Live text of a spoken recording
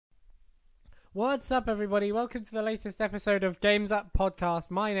What's up, everybody? Welcome to the latest episode of Games Up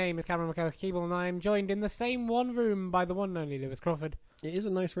Podcast. My name is Cameron McKellar-Keeble, and I am joined in the same one room by the one and only Lewis Crawford. It is a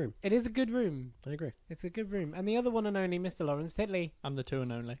nice room. It is a good room. I agree. It's a good room. And the other one and only, Mr. Lawrence Titley. I'm the two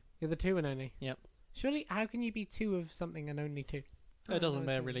and only. You're the two and only? Yep. Surely, how can you be two of something and only two? It doesn't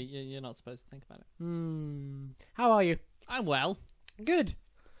matter, really. You're not supposed to think about it. How are you? I'm well. Good.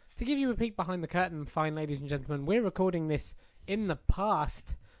 To give you a peek behind the curtain, fine ladies and gentlemen, we're recording this in the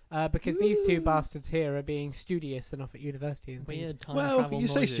past. Because these two bastards here are being studious and off at university and things. Weird time Well, travel you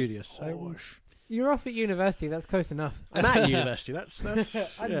say noises. studious. You're off at university, that's close enough. I'm at university. That's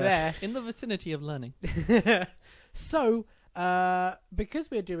I'm yeah. there. In the vicinity of learning. So, because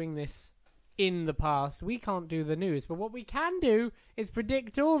we're doing this in the past, we can't do the news. But what we can do is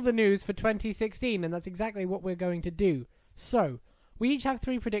predict all the news for 2016, and that's exactly what we're going to do. So, we each have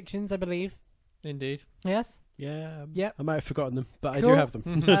 3 predictions, I believe. Indeed. Yes? Yeah. Yep. I might have forgotten them, but Cool. I do have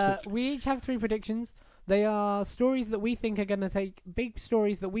them. We each have 3 predictions. They are stories that we think are going to big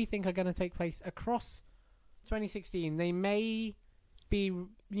stories that we think are going to take place across 2016. They may be,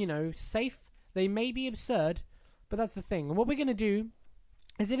 safe. They may be absurd, but that's the thing. And what we're going to do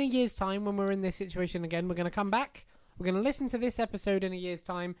is in a year's time, when we're in this situation again, we're going to come back. We're going to listen to this episode in a year's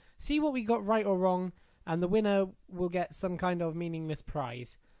time, see what we got right or wrong, and the winner will get some kind of meaningless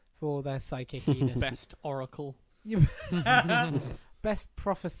prize for their psychic-iness. Best oracle. Best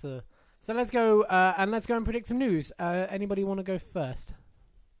professor. So let's go and predict some news. Anybody want to go first?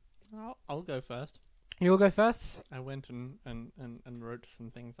 I'll go first. You'll go first? I went and wrote some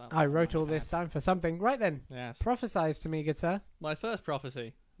things up. I wrote all this down for something. Right then. Yes. Prophesize to me, good sir. My first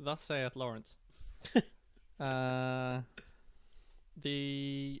prophecy. Thus saith Lawrence. The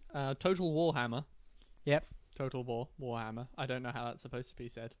Total Warhammer. Yep. Total Warhammer. I don't know how that's supposed to be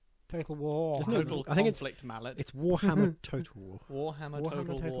said. Total War. There's no- Total I think Conflict Mallet. It's Warhammer Total War. Warhammer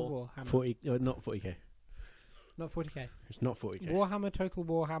Total War. Warhammer. 40, not 40k. Not 40k. It's not 40k. Warhammer Total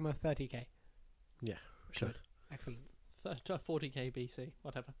Warhammer 30k. Yeah, sure. Good. Excellent. 40k BC,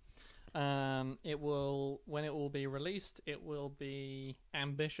 whatever. It will, when it will be released, it will be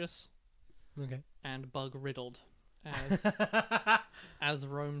ambitious Okay. and bug riddled, as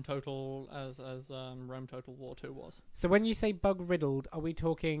Rome Total War 2 was. So when you say bug riddled, are we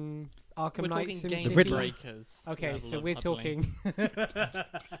talking Arkham We're Knight, talking Sim game City? Riddler. breakers. Okay, level so of we're huddling. talking.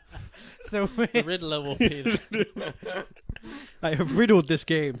 So The we're Riddler will be. I have riddled this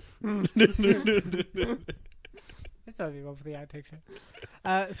game. This might be one for the outtake show.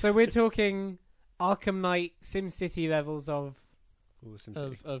 So we're talking Arkham Knight, SimCity levels of.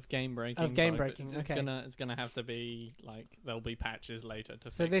 of game breaking. Of game bugs. breaking, It's okay. It's gonna have to be like there'll be patches later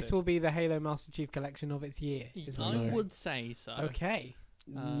to. So fix this it. will be the Halo Master Chief Collection of its year. Is what I you're saying. would say so. Okay.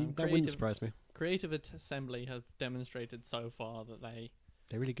 that wouldn't creative- surprise me. Creative Assembly have demonstrated so far that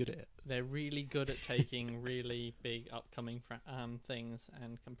They're really good at it. they're really good at taking really big upcoming things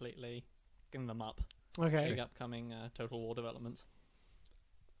and completely giving them up. Okay. Big upcoming Total War developments.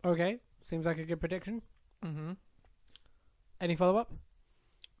 Okay. Seems like a good prediction. Mm-hmm. Any follow up?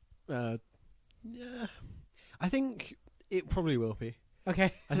 Yeah. I think it probably will be.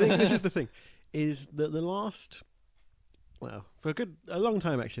 Okay. I think this is the thing, is that the last, well, for a long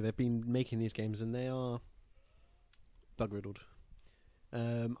time actually, they've been making these games and they are bug riddled.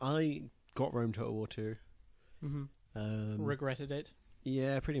 I got Rome Total War 2. Mm-hmm. Regretted it.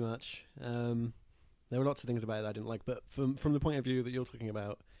 Yeah, pretty much. There were lots of things about it that I didn't like, but from the point of view that you're talking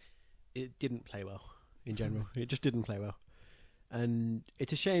about, it didn't play well in general. It just didn't play well. And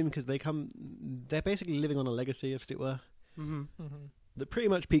it's a shame because they're basically living on a legacy, as it were, Mm-hmm. Mm-hmm. that pretty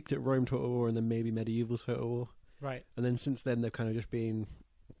much peaked at Rome Total War and then maybe Medieval Total War. Right. And then since then, they've kind of just been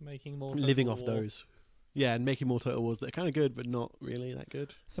Making more living Total off War. those. Yeah, and making more Total Wars that are kind of good, but not really that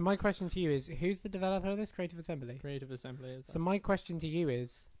good. So my question to you is, who's the developer of this? Creative Assembly. Creative Assembly is. So my question to you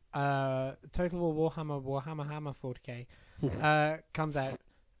is, Total War Warhammer Hammer 40k comes out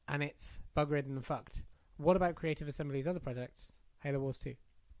and it's bug ridden and fucked. What about Creative Assembly's other projects? Halo Wars 2.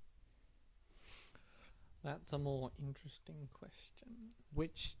 That's a more interesting question.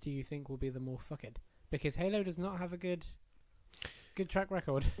 Which do you think will be the more fucked? Because Halo does not have a good track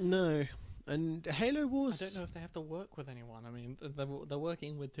record. No. And Halo I Wars... don't know if they have to work with anyone. I mean, they're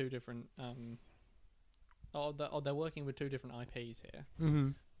working with two different. They're working with two different IPs here. Mm-hmm.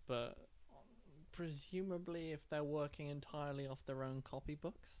 But presumably, if they're working entirely off their own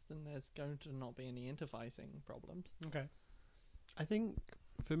copybooks, then there's going to not be any interfacing problems. Okay. I think,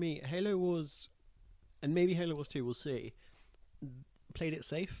 for me, Halo Wars, and maybe Halo Wars 2, we'll see, played it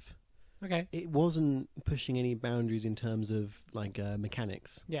safe. Okay. It wasn't pushing any boundaries in terms of, like,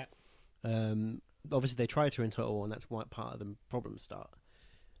 mechanics. Yeah. Obviously, they tried to in Total War, and that's why part of the problems start.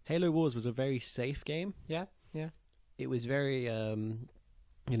 Halo Wars was a very safe game. Yeah. It was very,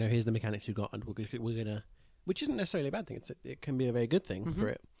 here's the mechanics you got, and we're gonna, which isn't necessarily a bad thing. It can be a very good thing for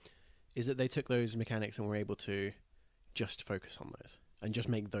it. Is that they took those mechanics and were able to just focus on those and just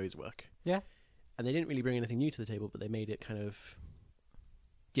make those work. Yeah. And they didn't really bring anything new to the table, but they made it kind of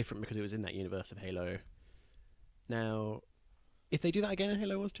different because it was in that universe of Halo. Now, if they do that again in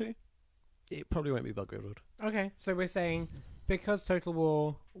Halo Wars 2, it probably won't be bug-riddled. Okay, so we're saying because Total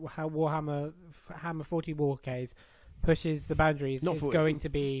War, Warhammer 40 Warcades pushes the boundaries, Not it's 40. going to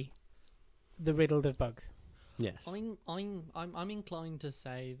be the riddled of bugs. Yes. I'm inclined to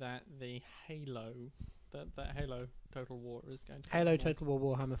say that the Halo, that Halo Total War is going to be Halo more- Total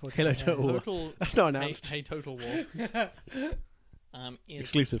War Warhammer 40. Halo Total War. Total That's not announced. Hey Total War. Is,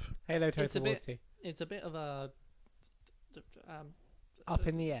 Exclusive. Halo It's a Total Wars bit- 2. it's a bit of a Up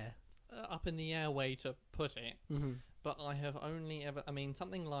in the air. up in the air way to put it, Mm-hmm. but I have only ever,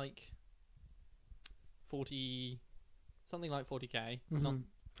 something like 40, something like 40k. Not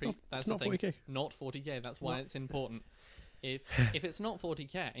It's that's not the thing. 40k. Not 40k. That's why Not- it's important. If it's not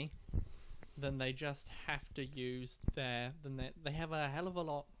 40k, then they just have to use they have a hell of a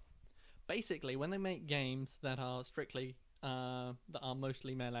lot. Basically, when they make games that are strictly that are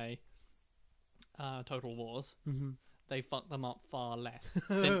mostly melee, Total Wars, Mm-hmm. they fuck them up far less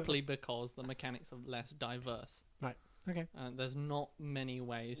simply because the mechanics are less diverse. Right. Okay. There's not many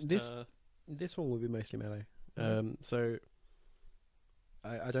ways This- to. This one will be mostly melee. So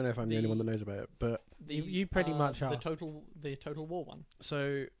I don't know if I'm the only one that knows about it, but You pretty much are. the Total War one.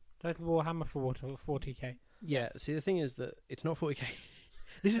 so Total Warhammer for 40k. yeah. Yes. See, the thing is that it's not 40k.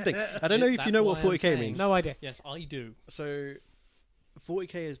 This is the thing. I don't know if you know what That's why I'm 40k saying- means. No idea. Yes, I do. So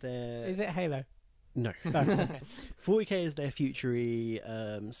 40k is their Is it Halo? no. No. Okay. 40k is their futury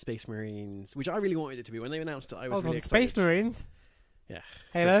Space Marines, which I really wanted it to be. When they announced it, I was Hold really on, excited. Space Marines. Yeah.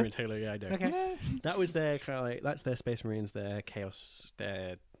 Halo? Space Marines Halo, yeah, I know. Okay. That was their kind of like that's their Space Marines, their Chaos,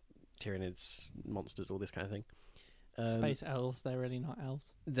 their Tyranids, monsters, all this kind of thing. Space elves, they're really not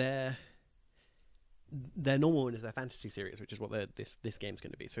elves. Their normal one is their fantasy series, which is what this game's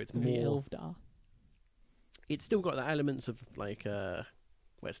going to be. So it's The more. Elfdar. It's still got the elements of like well,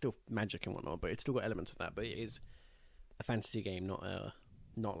 it's still magic and whatnot, but it's still got elements of that. But it is a fantasy game,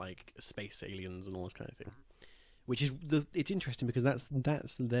 not like space aliens and all this kind of thing. Which is it's interesting because that's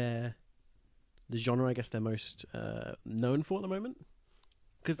the genre I guess they're most known for at the moment.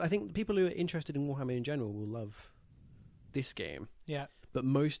 Because I think people who are interested in Warhammer in general will love this game, Yeah. but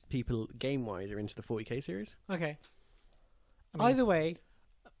most people game wise are into the 40k series. Okay. I mean, Either way,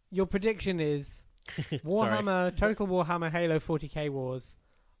 your prediction is Warhammer, Total Warhammer, Halo 40k Wars.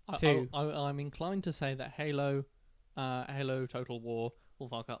 Two. I'm inclined to say that Halo Total War will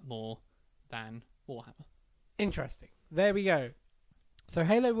fuck up more than Warhammer. Interesting. There we go. So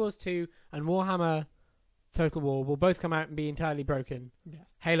Halo Wars 2 and Warhammer Total War will both come out and be entirely broken. Yes.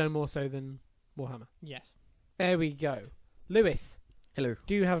 Halo more so than Warhammer. Yes. There we go. Lewis, Hello.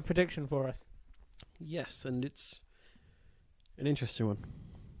 do you have a prediction for us? Yes, and it's an interesting one.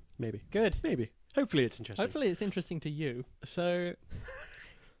 Maybe. Good. Maybe. Hopefully it's interesting. Hopefully it's interesting to you. So,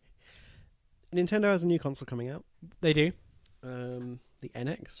 Nintendo has a new console coming out. They do. The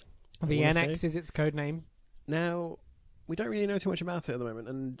NX. The wanna NX say. is its code name. Now, we don't really know too much about it at the moment,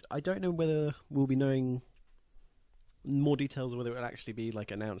 and I don't know whether we'll be knowing more details, or whether it will actually be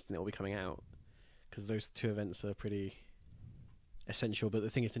like announced and it will be coming out, because those two events are pretty essential. But the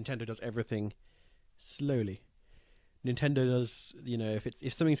thing is, Nintendo does everything slowly. Nintendo does,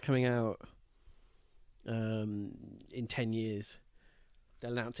 if something's coming out in 10 years,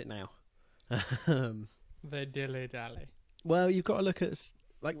 they'll announce it now. The dilly dally. Well, you've got to look at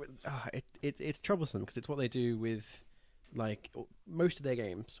it's troublesome because it's what they do with like most of their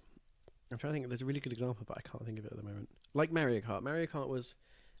games. I'm trying to think. There's a really good example, but I can't think of it at the moment. Like Mario Kart. Mario Kart was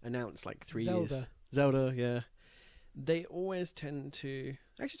announced like 3 years. Zelda. Zelda, yeah. They always tend to.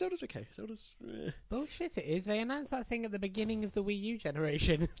 Actually, Zelda's okay. Zelda's. Bullshit it is. They announced that thing at the beginning of the Wii U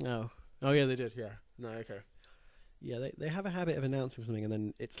generation. Oh yeah, they did. Yeah. No, okay. Yeah, they have a habit of announcing something and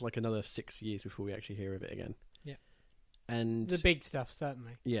then it's like another 6 years before we actually hear of it again. Yeah. And The big stuff,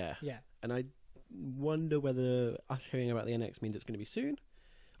 certainly. yeah. Yeah. And I wonder whether us hearing about the NX means it's going to be soon,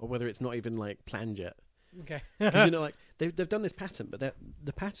 or whether it's not even like planned yet. Okay. Because like they've done this patent, but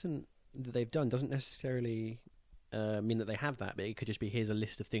the patent that they've done doesn't necessarily mean that they have that. But it could just be here's a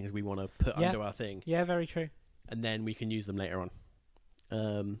list of things we want to put Yeah. under our thing, Yeah, very true. and then we can use them later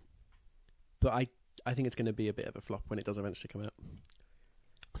on. But I think it's going to be a bit of a flop when it does eventually come out.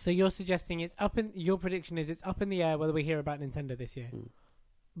 So you're suggesting your prediction is it's up in the air whether we hear about Nintendo this year. Mm.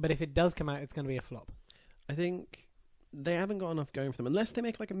 But if it does come out, it's going to be a flop. I think they haven't got enough going for them unless they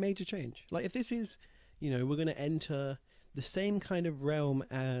make like a major change. Like if this is, we're going to enter the same kind of realm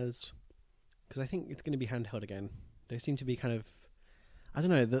as, because I think it's going to be handheld again. They seem to be kind of, I don't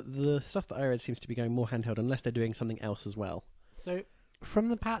know, the stuff that I read seems to be going more handheld unless they're doing something else as well. So from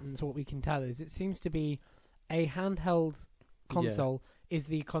the patterns, what we can tell is it seems to be a handheld console is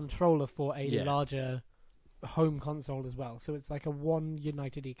the controller for a larger home console as well. So it's like a one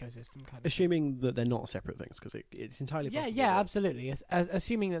united ecosystem kind of Assuming that they're not separate things, because it's entirely possible. Yeah, absolutely.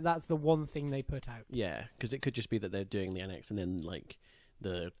 Assuming that that's the one thing they put out. Yeah, because it could just be that they're doing the NX and then like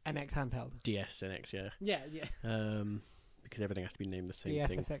the NX handheld. DS NX, yeah. Yeah. Because everything has to be named the same DS,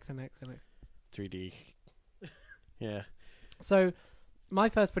 thing. SX, NX. 3D. Yeah. So my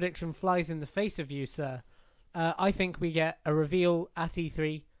first prediction flies in the face of you, sir. I think we get a reveal at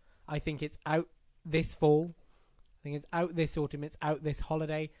E3. I think it's out this fall. I think it's out this autumn. It's out this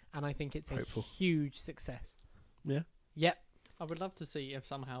holiday. And I think it's Hopeful. a huge success. Yeah? Yep. I would love to see if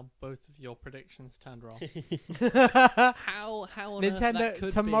somehow both of your predictions turned wrong. Nintendo, How on earth that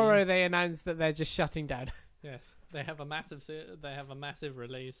could tomorrow be? they announce that they're just shutting down. Yes, they have a massive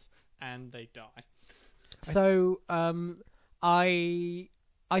release and they die. So I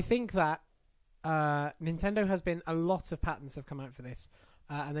think that Nintendo has been, a lot of patents have come out for this,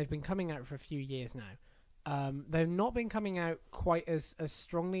 and they've been coming out for a few years now. They've not been coming out quite as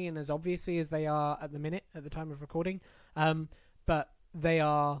strongly and as obviously as they are at the minute, at the time of recording, but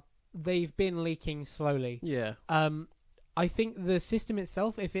they've been leaking slowly. Yeah. I think the system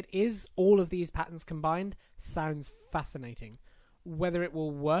itself, if it is all of these patents combined, sounds fascinating. Whether it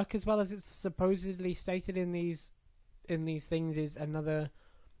will work as well as it's supposedly stated in these things is another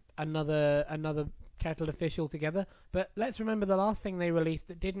kettle of fish altogether. But let's remember the last thing they released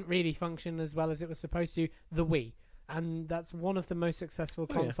that didn't really function as well as it was supposed to, the Wii, and that's one of the most successful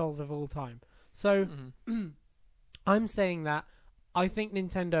consoles of all time. So I'm saying that I think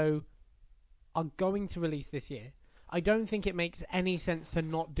Nintendo are going to release this year. I don't think it makes any sense to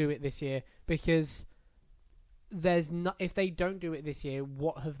not do it this year, because if they don't do it this year,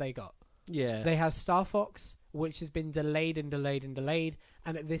 what have they got? Yeah. They have Star Fox, which has been delayed and delayed and delayed,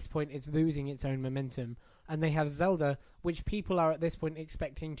 and at this point it's losing its own momentum. And they have Zelda, which people are at this point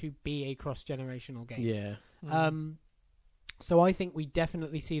expecting to be a cross-generational game. Yeah. So I think we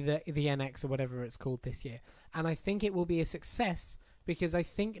definitely see the NX or whatever it's called this year. And I think it will be a success because I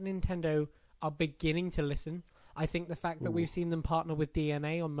think Nintendo are beginning to listen. I think the fact that we've seen them partner with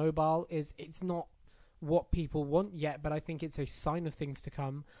DNA on mobile it's not what people want yet, but I think it's a sign of things to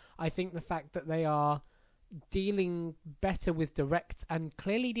come. I think the fact that they are dealing better with directs and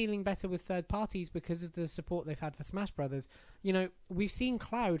clearly dealing better with third parties because of the support they've had for Smash Brothers. We've seen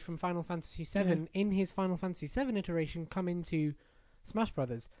Cloud from Final Fantasy VII in his Final Fantasy VII iteration come into Smash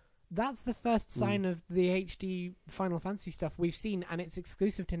Brothers. That's the first sign of the HD Final Fantasy stuff we've seen, and it's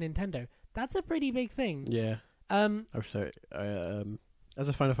exclusive to Nintendo. That's a pretty big thing. Yeah. As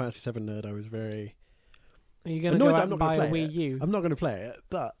a Final Fantasy VII nerd, I was very... Are you going to go out and buy a Wii U? I'm not going to play it,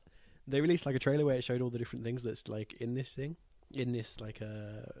 but they released like a trailer where it showed all the different things that's like in this like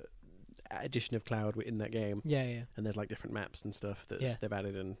edition of Cloud in that game. Yeah. And there's like different maps and stuff that they've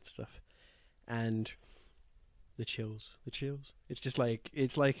added and stuff. And the chills. It's just like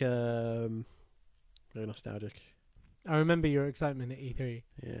very nostalgic. I remember your excitement at E3.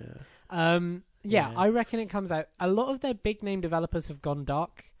 Yeah. Yeah, I reckon it comes out. A lot of their big name developers have gone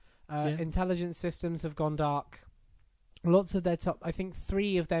dark. Intelligent Systems have gone dark. Lots of their I think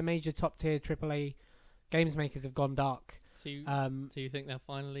 3 of their major top tier AAA games makers have gone dark. So you think they're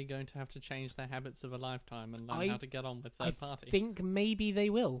finally going to have to change their habits of a lifetime and learn how to get on with third party? I think maybe they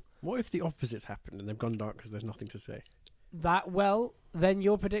will. What if the opposite's happened and they've gone dark because there's nothing to say? Then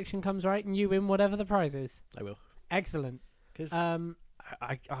your prediction comes right and you win whatever the prize is. I will. Excellent. Because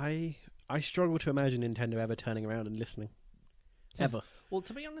I struggle to imagine Nintendo ever turning around and listening. Ever. Well,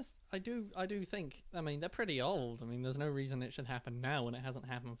 to be honest, I do think, they're pretty old. There's no reason it should happen now when it hasn't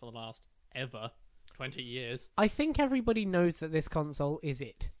happened for the last 20 years. I think everybody knows that this console is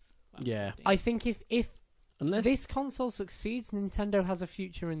it. Yeah. I think if Unless this console succeeds, Nintendo has a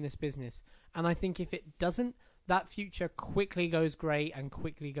future in this business. And I think if it doesn't, that future quickly goes grey and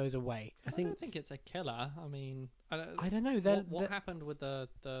quickly goes away. I don't think it's a killer. I don't know. What happened with the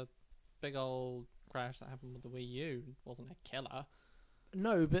big old crash that happened with the Wii U wasn't a killer.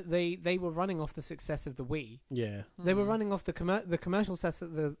 No, but they were running off the success of the Wii. Yeah. They were running off the commercial success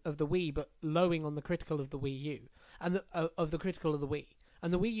of the Wii, but lowing on the critical of the Wii U and of the critical of the Wii.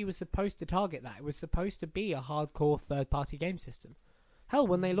 And the Wii U was supposed to target that. It was supposed to be a hardcore third-party game system. Hell,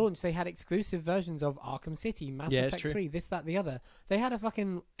 when they launched, they had exclusive versions of Arkham City, Mass Effect 3, this, that, the other. They had a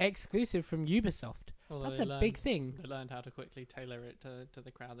fucking exclusive from Ubisoft Although That's they a learned- big thing. They learned how to quickly tailor it to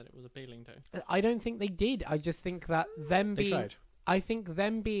the crowd that it was appealing to. I don't think they did. I just think that them They being, tried. I think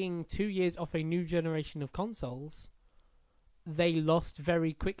them being 2 years off a new generation of consoles, they lost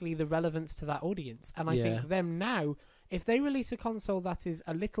very quickly the relevance to that audience. And I Yeah. think them now, if they release a console that is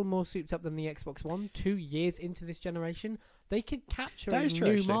a little more souped up than the Xbox One 2 years into this generation, they could capture That a is true,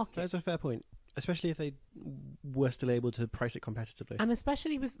 new actually. market. That's a fair point. Especially if they were still able to price it competitively. And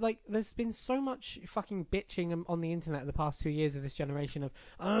especially with, like, there's been so much fucking bitching on the internet the past 2 years of this generation of,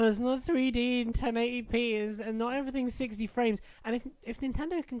 oh, it's not 3D and 1080p, and not everything's 60 frames. And if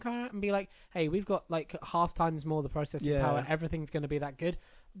Nintendo can come out and be like, hey, we've got, like, half times more the processing Yeah. power, everything's going to be that good,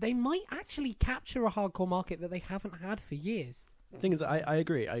 they might actually capture a hardcore market that they haven't had for years. The thing is, I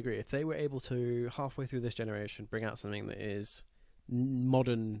agree. If they were able to, halfway through this generation, bring out something that is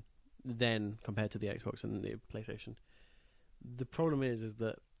modern then compared to the Xbox and the PlayStation, the problem is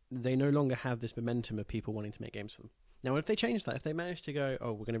that they no longer have this momentum of people wanting to make games for them. Now, if they change that, if they manage to go,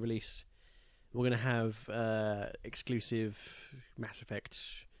 oh, we're going to have exclusive Mass Effect.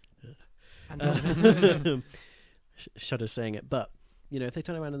 And Shudder saying it, but if they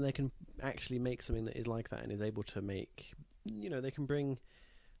turn around and they can actually make something that is like that and is able to make, they can bring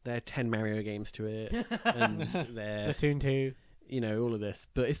their 10 Mario games to it and their Splatoon 2. all of this.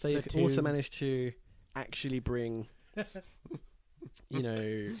 But if they Splatoon. also manage to actually bring,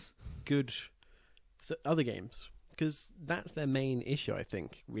 good other games, because that's their main issue, I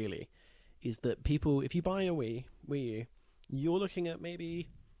think, really, is that people, if you buy a Wii U, you're looking at maybe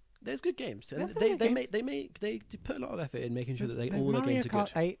there's good games. And There's some they good they put a lot of effort in making sure that There's all their Mario games are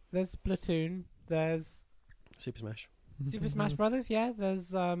Kart good. 8, there's Splatoon, there's Super Smash. Super Smash Brothers, yeah.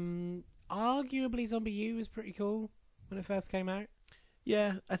 There's arguably Zombie U was pretty cool when it first came out.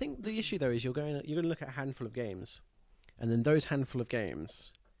 Yeah, I think the issue though is you're going to look at a handful of games, and then those handful of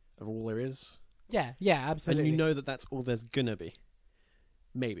games are all there is, Yeah, absolutely. and you know that that's all there's gonna be.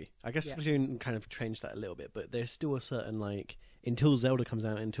 Maybe I guess Yeah. Splatoon kind of changed that a little bit, but there's still a certain until Zelda comes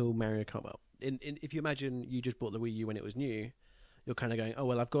out, until Mario Kart. Well, if you imagine you just bought the Wii U when it was new, you're kind of going, oh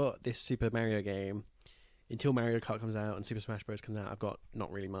well, I've got this Super Mario game. Until Mario Kart comes out and Super Smash Bros. Comes out, I've got not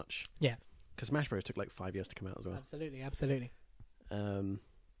really much. Yeah. Because Smash Bros. Took 5 years to come out as well. Absolutely. And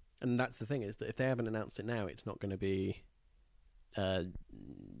that's the thing, is that if they haven't announced it now, it's not going to be,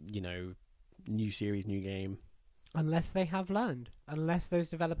 new series, new game. Unless they have learned. Unless those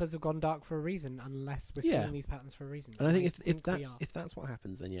developers have gone dark for a reason. Unless we're Yeah. seeing these patterns for a reason. And I think we are. if that's what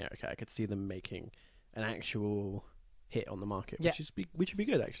happens, then yeah, okay, I could see them making an actual hit on the market, Yeah. which would be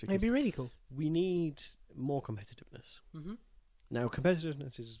good actually. 'Cause It'd be really cool. we need more competitiveness. Mm-hmm. Now,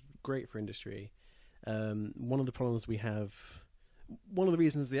 competitiveness is great for industry. One of the problems we have, one of the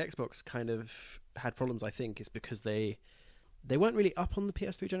reasons the Xbox kind of had problems, I think, is because they weren't really up on the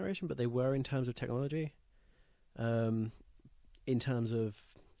PS3 generation, but they were in terms of technology. In terms of,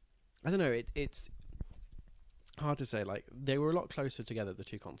 I don't know, it's hard to say. They were a lot closer together, the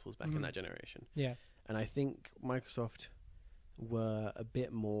two consoles back in that generation. Yeah. And I think Microsoft were a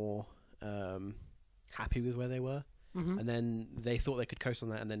bit more happy with where they were. Mm-hmm. And then they thought they could coast on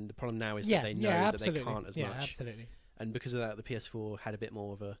that, and then the problem now is that they know that they can't as much. Absolutely. And because of that, the PS4 had a bit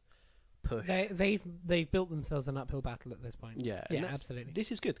more of a push. They've built themselves an uphill battle at this point. Yeah, and Yeah, absolutely.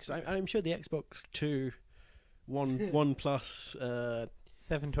 This is good, because I'm sure the Xbox 2 One Plus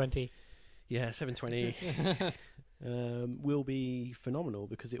 720. 720 will be phenomenal,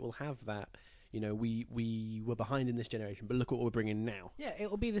 because it will have that. We were behind in this generation, but look what we're bringing now. Yeah, it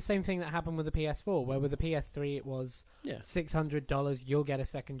will be the same thing that happened with the PS4, where with the PS3 it was Yeah. $600. You'll get a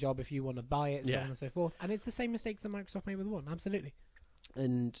second job if you want to buy it, so Yeah. on and so forth. And it's the same mistakes that Microsoft made with the one. Absolutely.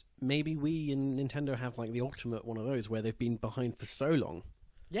 And maybe we and Nintendo have the ultimate one of those, where they've been behind for so long.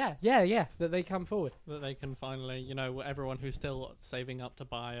 Yeah. That they come forward. That they can finally, everyone who's still saving up to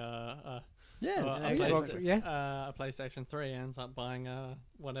buy a An PlayStation, Xbox, yeah. a PlayStation 3 ends up buying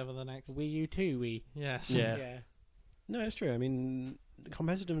whatever the next. Wii U 2, Wii. Yes. Yeah. No, it's true. I mean,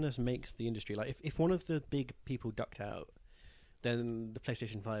 competitiveness makes the industry. If one of the big people ducked out, then the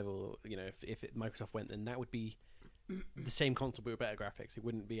PlayStation 5, or if Microsoft went, then that would be the same console but with better graphics. It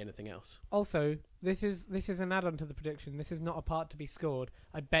wouldn't be anything else. Also, this is an add-on to the prediction. This is not a part to be scored.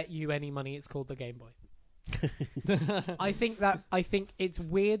 I bet you any money it's called the Game Boy. I think it's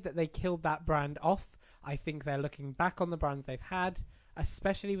weird that they killed that brand off. I think they're looking back on the brands they've had,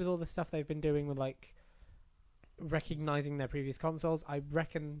 especially with all the stuff they've been doing with recognizing their previous consoles. I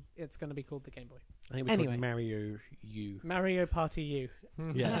reckon it's going to be called the Game Boy. I think we Anyway. called Mario U. Mario Party U.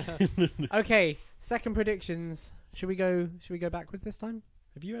 Yeah. Okay, second predictions. Should we go backwards this time?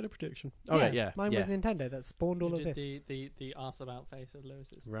 Have you had a prediction? Yeah, Okay, yeah. Mine yeah. was Nintendo that spawned all You of did this. the arse about face of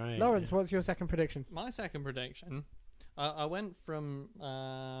Lewis's. Right. Lawrence, yeah. what's your second prediction? My second prediction, I went from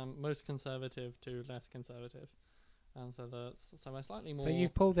most conservative to less conservative, and so I slightly more. So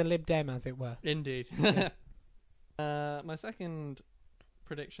you've pulled a Lib Dem, as it were. Indeed. My second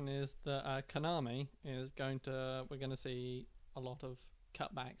prediction is that Konami is we're going to see a lot of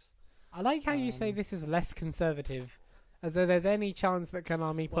cutbacks. I like how you say this is less conservative, as though there's any chance that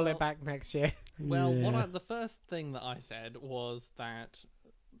Konami pull Well- it back next year. Well, Yeah. the first thing that I said was that.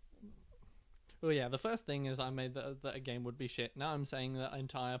 Well, yeah, the first thing is I made that a game would be shit. Now I'm saying that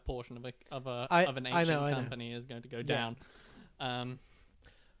entire portion of an I ancient know. company is going to go Yeah. down.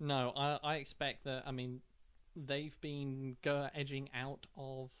 No, I expect that. I mean, they've been edging out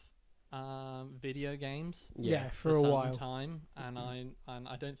of video games Yeah, for a some while. time, and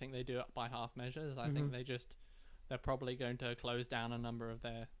I don't think they do it by half measures. I think they're probably going to close down a number of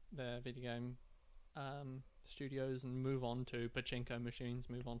their video game studios and move on to pachinko machines,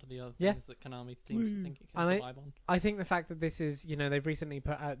 move on to the other Yeah. things that Konami seems to think it can And survive on. I think the fact that this is, they've recently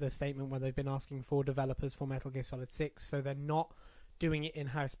put out the statement where they've been asking for developers for Metal Gear Solid 6, so they're not doing it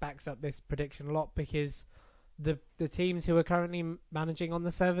in-house backs up this prediction a lot, because the teams who are currently managing on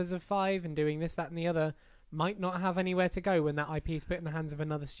the servers of 5 and doing this, that and the other might not have anywhere to go when that IP is put in the hands of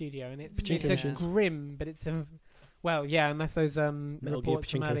another studio, and it's Pachinko a machines. grim, but it's a... Well, yeah, unless those Gear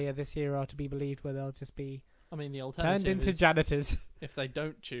reports from Pachinko. earlier this year are to be believed, where they'll just be I mean, the turned alternative into is janitors. if they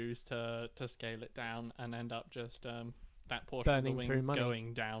don't choose to scale it down and end up just that portion Burning of the through wing money.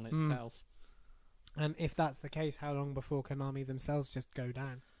 going down Mm. itself. And if that's the case, how long before Konami themselves just go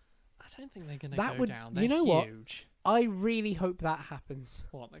down? I don't think they're going to That go would- down. you They're know what? huge. I really hope that happens.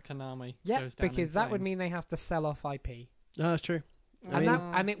 What, that Konami Yeah, goes down because in that would flames? mean they have to sell off IP. No, that's true. And mean-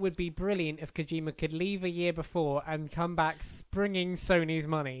 and it would be brilliant if Kojima could leave a year before and come back springing Sony's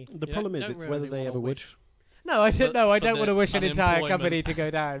money. The You problem is, don't it's really whether they wanna ever would. wish No, I don't For- know. I for don't the want to wish an entire unemployment. company to go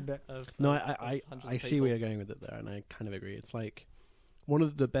down. But No, of I hundreds of see where people. you're going with it there, and I kind of agree. It's like one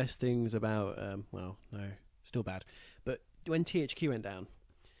of the best things about, well, no, still bad, but when THQ went down,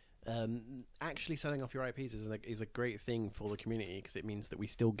 actually selling off your IPs is a great thing for the community, because it means that we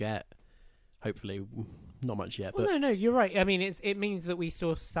still get, hopefully, not much yet, well, but no, you're right. I mean, it means that we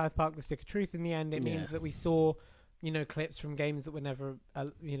saw South Park: The Stick of Truth in the end. It means Yeah. that we saw, clips from games that were never,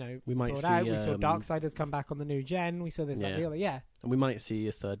 we might brought see, out. We saw Darksiders come back on the new gen. We saw this, that, and the Yeah. other. Yeah, and we might see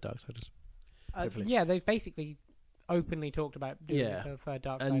a third Darksiders. Hopefully. yeah. They've basically openly talked about doing Yeah. a third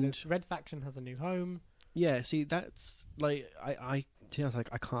And- Darksiders. Red Faction has a new home. Yeah, see, that's like to be honest, like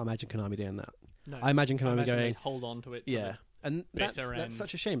I can't imagine Konami doing that. No, I imagine I Konami imagine going, they'd hold on to it. to yeah, and that's bitter end.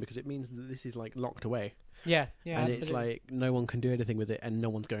 such a shame, because it means that this is like locked away, yeah, and absolutely. it's like no one can do anything with it, and no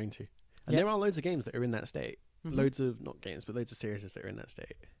one's going to. And Yeah. there are loads of games that are in that state, Mhm. loads of not games, but loads of series that are in that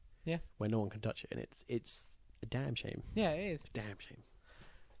state. Yeah. where no one can touch it, and it's a damn shame. Yeah, it is. It's a damn shame.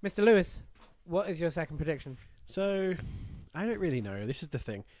 Mr. Lewis, what is your second prediction? So, I don't really know. This is the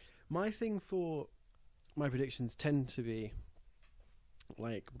thing. My thing for my predictions tend to be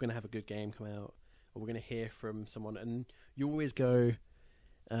like, we're going to have a good game come out, or we're going to hear from someone, and you always go,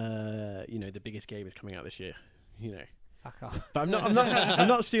 the biggest game is coming out this year, Fuck off. But I'm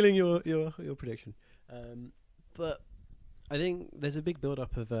not stealing your prediction. But I think there's a big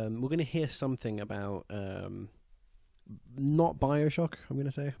build-up of we're going to hear something about not BioShock, I'm going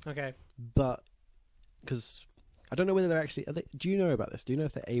to say, Okay. but because I don't know whether they're actually. Do you know about this? Do you know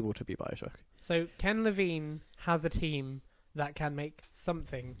if they're able to be BioShock? So Ken Levine has a team that can make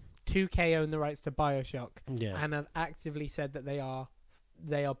something. 2K own the rights to BioShock Yeah. and have actively said that they are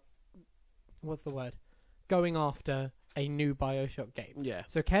what's the word? Going after a new BioShock game. Yeah.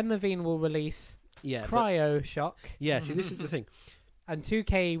 So Ken Levine will release Yeah. CryoShock, Yeah. See, this is the thing. and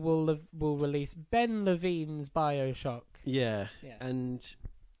 2K will release Ben Levine's BioShock. Yeah. Yeah. And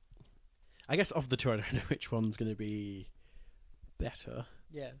I guess of the two, I don't know which one's going to be better.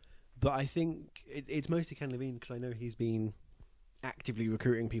 Yeah. But I think it's mostly Ken Levine, because I know he's been actively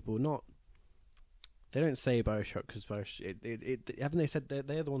recruiting people. They don't say BioShock because haven't they said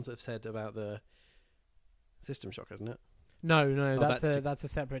they're the ones that have said about the System Shock, isn't it? No, Oh, that's a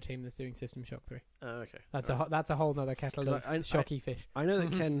separate team that's doing System Shock 3. Oh, okay. That's Right. that's a whole nother kettle 'Cause of I- shocky fish. I know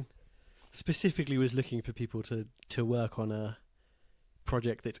that Ken specifically was looking for people to work on a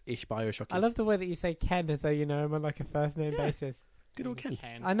project that's ish BioShock. I love the way that you say Ken as though you know him on like a first name Yeah. basis. Good old Ken.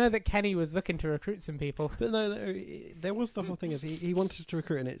 I know that Kenny was looking to recruit some people. But no, there was the whole thing of he wanted to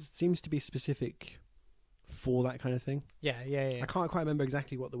recruit, and it seems to be specific for that kind of thing. Yeah. I can't quite remember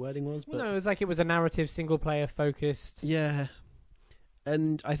exactly what the wording was, but No, it was like it was a narrative, single player focused. yeah.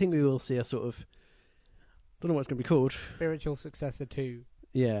 And I think we will see a sort of, don't know what it's going to be called. Spiritual successor to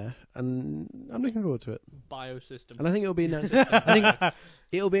Yeah, and I'm looking forward to it. Biosystem. And I think it'll be announced. I think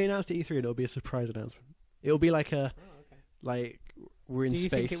it'll be announced at E3, and it'll be a surprise announcement. It'll be like a like we're in Do you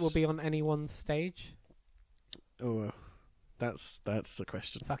space. think it will be on anyone's stage? Oh, that's a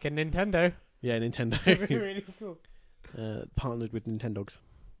question. Fucking Nintendo. Yeah, Nintendo. Really cool. Partnered with Nintendogs.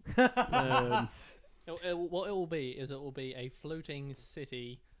 What it will be is it will be a floating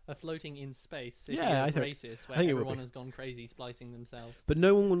city, a floating in space city Yeah, of I races where think it will everyone be. has gone crazy splicing themselves. But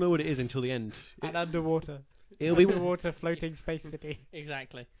no one will know what it is until the end. And underwater. It'll be Underwater floating space city.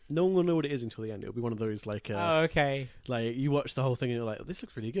 Exactly. no one will know what it is until the end. It'll be one of those like Oh, okay. like you watch the whole thing and you're like, oh, this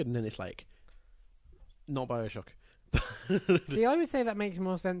looks really good, and then it's like not BioShock. See, I would say that makes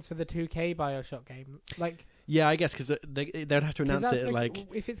more sense for the 2K Bioshock game. Like, Yeah, I guess because they'd have to 'cause announce that's it like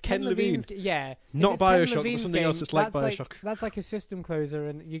if it's Ken Ken Levine's, Levine. if Not it's Ken BioShock, but Levine's something game, else that's like that's BioShock. that's like a system closer,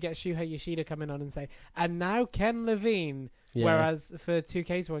 and you get Shuhei Yoshida coming on and say, and now Ken Levine. Yeah. Whereas for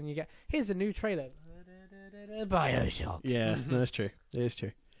 2K's one, you get, here's a new trailer. Bioshock. Yeah, no, that's true. It is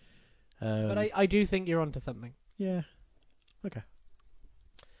true. But I do think you're onto something. Yeah. Okay.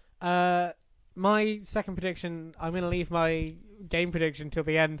 My second prediction, I'm going to leave my game prediction till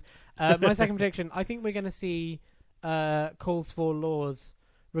the end. My second prediction, I think we're going to see calls for laws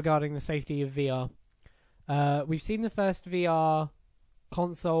regarding the safety of VR. We've seen the first VR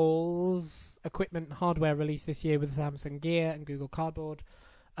consoles, equipment, hardware released this year with Samsung Gear and Google Cardboard.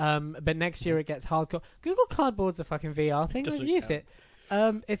 But next year it gets hardcore. Google Cardboard's a fucking VR thing. I've used it.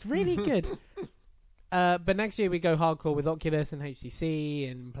 It's really good. But next year we go hardcore with Oculus and HTC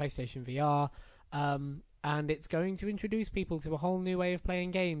and PlayStation VR. And it's going to introduce people to a whole new way of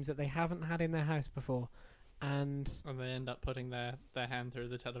playing games that they haven't had in their house before. And they end up putting their hand through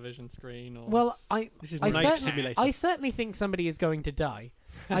the television screen. Or well, This is I Night certainly- Simulator. I certainly think somebody is going to die.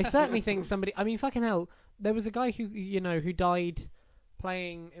 I certainly think somebody. I mean, fucking hell. There was a guy who died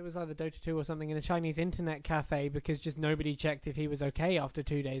playing. It was either Dota 2 or something in a Chinese internet cafe because just nobody checked if he was okay after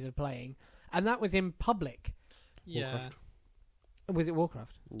 2 days of playing, and that was in public. yeah. Warcraft. Was it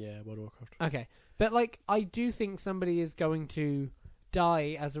Warcraft? Yeah, World of Warcraft. Okay, but like, I do think somebody is going to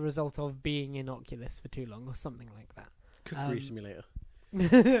die as a result of being in Oculus for too long or something like that. Cookery Simulator.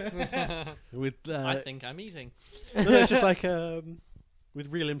 that. With I think I'm eating. no, it's just like with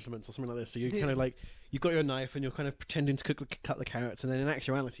real implements or something like this. So you kind of like you've got your knife and you're kind of pretending to cut the carrots, and then in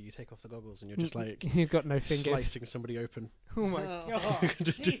actuality you take off the goggles and you're just like You've got no fingers. slicing somebody open. Oh my Oh. god!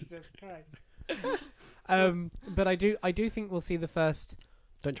 Jesus Christ! But I do think we'll see the first.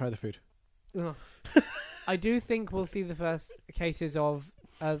 Don't try the food. Ugh. I do think we'll see the first cases of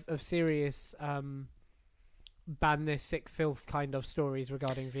serious ban this sick filth kind of stories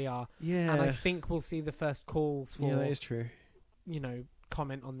regarding VR, Yeah, and I think we'll see the first calls for that is true.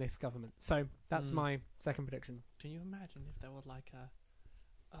 comment on this government. So that's my second prediction. Can you imagine if there were like a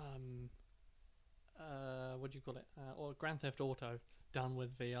what do you call it? Or Grand Theft Auto done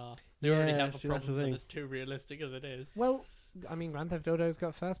with VR? They already have a see, that's the problem that thing. it's too realistic as it is. Well, I mean, Grand Theft Auto's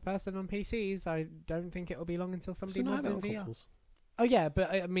got first person on PCs. I don't think it'll be long until somebody So mods not in on VR. consoles. Oh yeah, but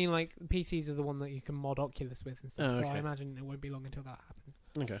I mean, like, PCs are the one that you can mod Oculus with and stuff. Oh, So I okay. imagine it won't be long until that happens.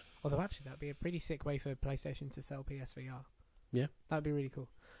 Okay. Although actually, that'd be a pretty sick way for PlayStation to sell PSVR. Yeah. That'd be really cool.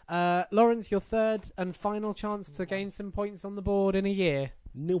 Lawrence, your third and final chance to gain some points on the board in a year.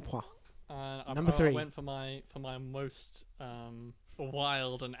 Nil point. Number 3. I went for my most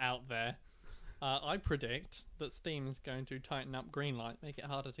wild and out there. I predict that Steam is going to tighten up Greenlight, make it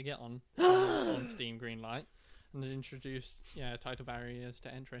harder to get on Steam Greenlight, and introduce tighter barriers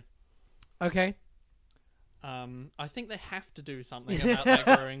to entry. Okay. I think they have to do something about that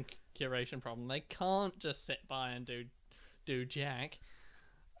growing curation problem. They can't just sit by and do jack.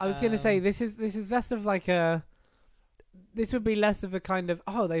 I was going to say this is less of like a. This would be less of a kind of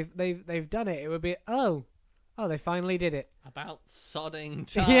they've done it. It would be they finally did it. About sodding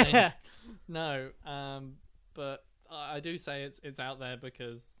time. Yeah. No, but I do say it's out there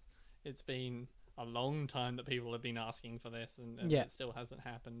because it's been a long time that people have been asking for this, and it still hasn't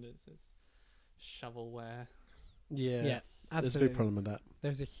happened. It's shovelware. Yeah. Yeah, absolutely. There's a big problem with that.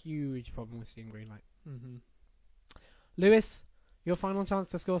 There's a huge problem with Steam Greenlight. Mm-hmm. Lewis, your final chance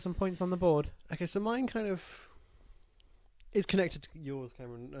to score some points on the board. Okay, so mine kind of is connected to yours,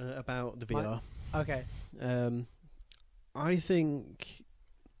 Cameron, about the VR. Okay. I think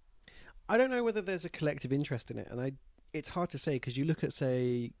I don't know whether there's a collective interest in it, and it's hard to say because you look at,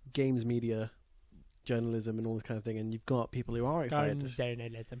 say, games media, journalism, and all this kind of thing, and you've got people who are excited,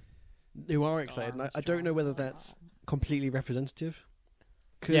 Journalism. and I don't know whether that's completely representative.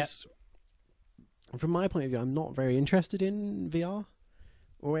 Because from my point of view, I'm not very interested in VR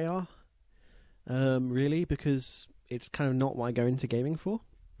or AR, really, because it's kind of not what I go into gaming for,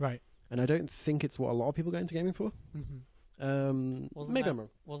 Right. and I don't think it's what a lot of people go into gaming for. Maybe I'm wrong.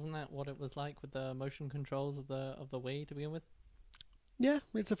 Wasn't that what it was like with the motion controls of the Wii to begin with? Yeah,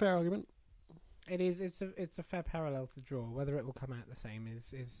 it's a fair argument. It is. It's a fair parallel to draw. Whether it will come out the same is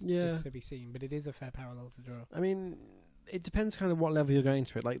to be seen. But it is a fair parallel to draw. I mean, it depends kind of what level you're going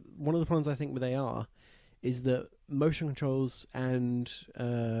to it. Like, one of the problems I think with AR is that motion controls and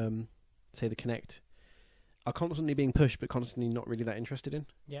say the Kinect are constantly being pushed, but constantly not really that interested in.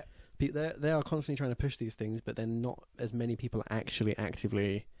 Yeah. They are constantly trying to push these things, but then not as many people are actually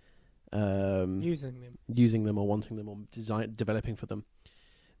actively using them or wanting them or developing for them.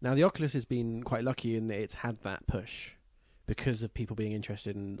 Now, the Oculus has been quite lucky in that it's had that push because of people being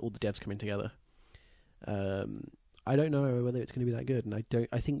interested and all the devs coming together. I don't know whether it's going to be that good, and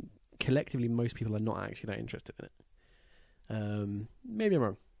I think collectively most people are not actually that interested in it. Maybe I'm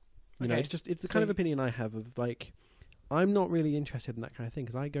wrong. You know, it's the kind of opinion I have of, like, I'm not really interested in that kind of thing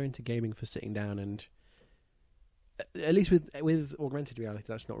because I go into gaming for sitting down, and at least with augmented reality,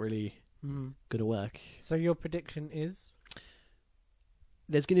 that's not really going to work. So your prediction is?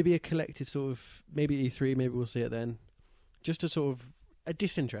 There's going to be a collective sort of, maybe E3, maybe we'll see it then, just a sort of a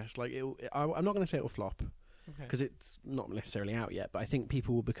disinterest. Like, I'm not going to say it will flop because it's not necessarily out yet, but I think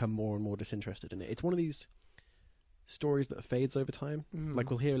people will become more and more disinterested in it. It's one of these stories that fades over time. Like,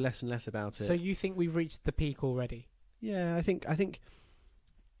 we'll hear less and less about it. So you think we've reached the peak already? Yeah, I think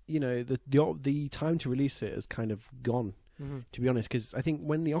you know, the time to release it is kind of gone, to be honest, because I think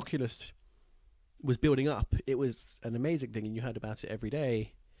when the Oculus was building up, it was an amazing thing, and you heard about it every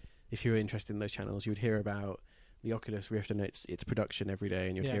day. If you were interested in those channels, you would hear about the Oculus Rift and its production every day,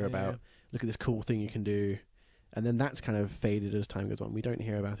 and you'd hear about, look at this cool thing you can do. And then that's kind of faded as time goes on. We don't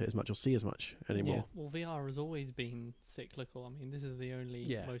hear about it as much or see as much anymore. Yeah. Well, VR has always been cyclical. I mean, this is the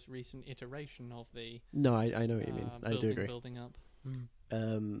only most recent iteration of the... No, I know what you mean. I do agree. Building up.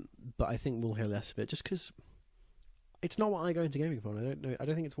 But I think we'll hear less of it just because it's not what I go into gaming for. And I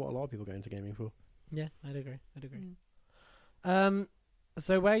don't think it's what a lot of people go into gaming for. Yeah, I'd agree.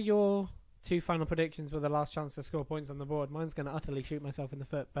 So where your two final predictions were the last chance to score points on the board, mine's going to utterly shoot myself in the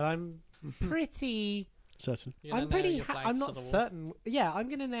foot, but I'm pretty... Certain. I'm not certain. Yeah, I'm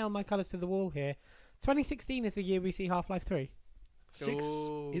going to nail my colours to the wall here. 2016 is the year we see Half-Life 3. 6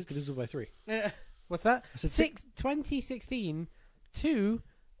 is divisible by 3. What's that? 6. 2016, 2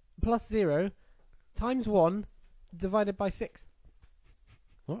 plus 0 times 1 divided by 6.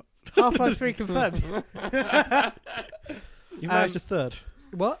 What? Half-Life 3 confirmed. You managed a third.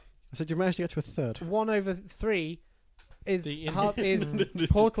 What? I said you managed to get to a third. 1 over 3 is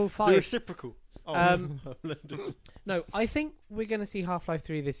Portal 5. The reciprocal. No, I think we're going to see Half-Life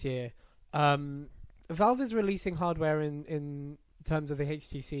 3 this year. Valve is releasing hardware in terms of the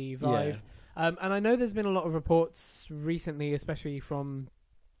HTC Vive. And I know there's been a lot of reports recently, especially from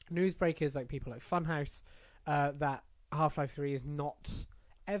newsbreakers like people like Funhouse, that Half-Life 3 is not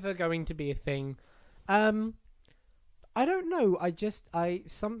ever going to be a thing. I don't know.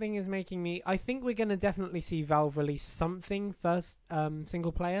 Something is making me... I think we're going to definitely see Valve release something first,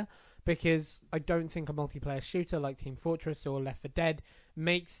 single player, because I don't think a multiplayer shooter like Team Fortress or Left 4 Dead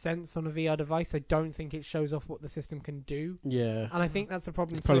makes sense on a VR device. I don't think it shows off what the system can do. Yeah. And I think that's a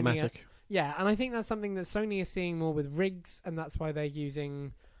problem. It's problematic. And I think that's something that Sony is seeing more with rigs, and that's why they're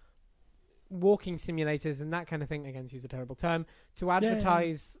using walking simulators and that kind of thing, again, to use a terrible term, to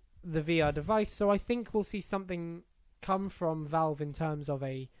advertise the VR device. So I think we'll see something come from Valve in terms of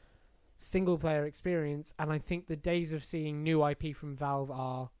a single-player experience, and I think the days of seeing new IP from Valve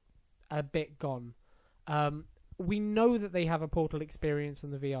are a bit gone. We know that they have a Portal experience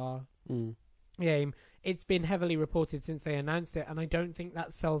on the VR game. It's been heavily reported since they announced it, and I don't think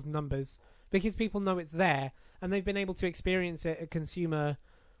that sells numbers because people know it's there, and they've been able to experience it at consumer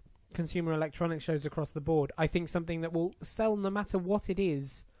electronics shows across the board. I think something that will sell no matter what it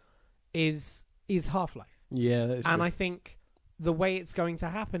is Half-Life. Yeah, that is and true. I think the way it's going to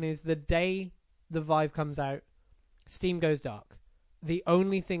happen is the day the Vive comes out, Steam goes dark. The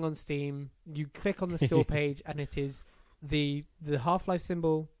only thing on Steam, you click on the store page, and it is the Half-Life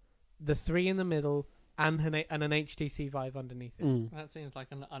symbol, the 3 in the middle, and an HTC Vive underneath it. That seems like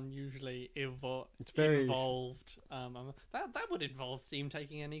an unusually involved. That would involve Steam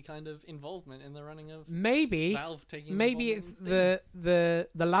taking any kind of involvement in the running of Valve taking. Maybe it's the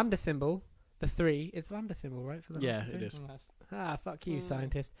lambda symbol, the 3. It's lambda symbol, right? For the it is. Fuck you,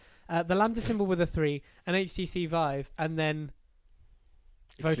 scientist. The lambda symbol with a 3, an HTC Vive, and then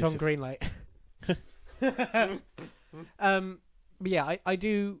Photon Greenlight. I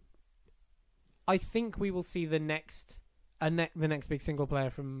do. I think we will see the next big single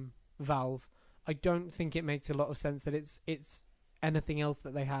player from Valve. I don't think it makes a lot of sense that it's anything else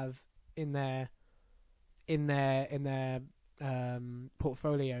that they have in their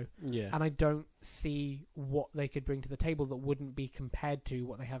portfolio. Yeah. And I don't see what they could bring to the table that wouldn't be compared to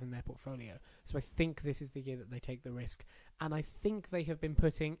what they have in their portfolio. So I think this is the year that they take the risk. And I think they have been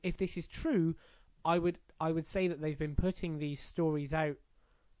putting, if this is true, I would say that they've been putting these stories out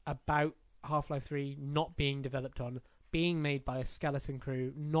about Half-Life 3 not being developed on, being made by a skeleton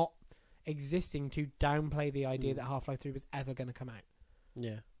crew, not existing to downplay the idea that Half-Life 3 was ever going to come out.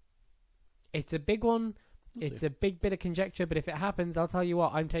 Yeah. It's a big one. It's a big bit of conjecture, but if it happens, I'll tell you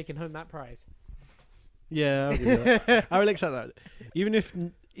what, I'm taking home that prize. Yeah, I'll give you that. I will accept that. Even if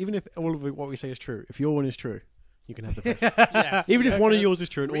all of what we say is true, if your one is true, you can have the prize. Yeah. Even if one of yours is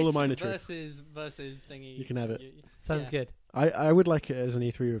true and all of mine are true, versus thingy. you can have it. Sounds good. I would like it as an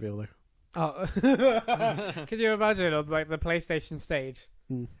E3 reveal though. Oh, can you imagine on like the PlayStation stage?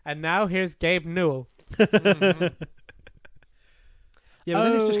 And now here's Gabe Newell. Yeah, but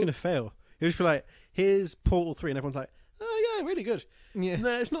then it's just going to fail. It'll just be like, here's Portal 3, and everyone's like, oh yeah, really good. Yeah.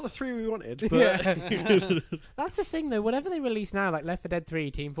 No, it's not the 3 we wanted, but... Yeah. That's the thing, though. Whatever they release now, like Left 4 Dead 3,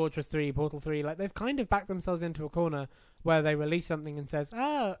 Team Fortress 3, Portal 3, like they've kind of backed themselves into a corner where they release something and says,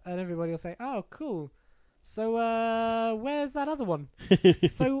 oh, and everybody will say, oh, cool. So, where's that other one?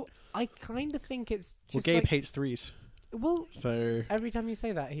 So, I kind of think it's just well, Gabe like, hates 3s. Well, so every time you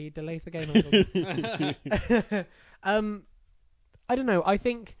say that, he delays the game a little bit. I don't know. I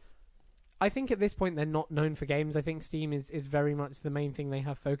think at this point they're not known for games. I think Steam is very much the main thing they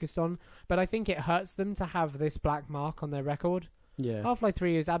have focused on. But I think it hurts them to have this black mark on their record. yeah. Half-Life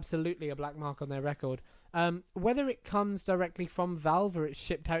 3 is absolutely a black mark on their record. Whether it comes directly from Valve or it's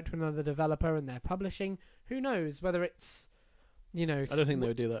shipped out to another developer and they're publishing, who knows? Whether it's, I don't think they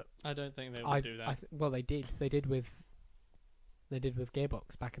would do that. I don't think they would do that. Well, they did. They did with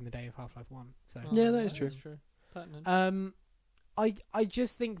Gearbox back in the day of Half-Life 1. So Yeah, that is true. Pertinent. I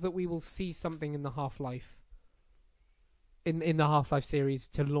just think that we will see something in the Half-Life in the Half-Life series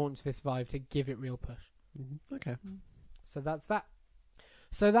to launch this Vive to give it real push. Mm-hmm. Okay. So that's that.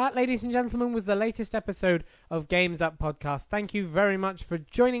 So that, ladies and gentlemen, was the latest episode of Games Up Podcast. Thank you very much for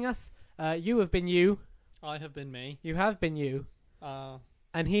joining us. You have been you. I have been me. You have been you.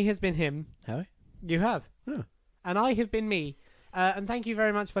 And he has been him. Have I? You have. Oh. And I have been me. And thank you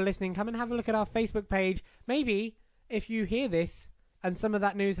very much for listening. Come and have a look at our Facebook page. Maybe, if you hear this and some of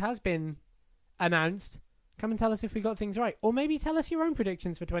that news has been announced, come and tell us if we got things right. Or maybe tell us your own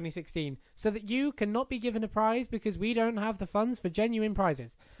predictions for 2016 so that you cannot be given a prize because we don't have the funds for genuine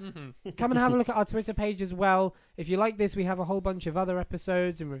prizes. Mm-hmm. Come and have a look at our Twitter page as well. If you like this, we have a whole bunch of other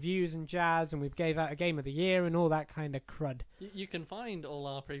episodes and reviews and jazz, and we gave out a Game of the Year and all that kind of crud. You can find all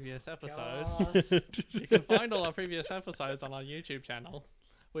our previous episodes. You can find all our previous episodes on our YouTube channel,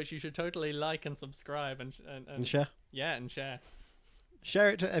 which you should totally like and subscribe and share. Yeah, and share.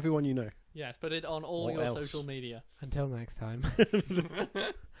 Share it to everyone you know. Yes, put it on all What your else? social media. Until next time.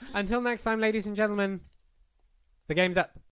 Until next time, ladies and gentlemen, the game's up.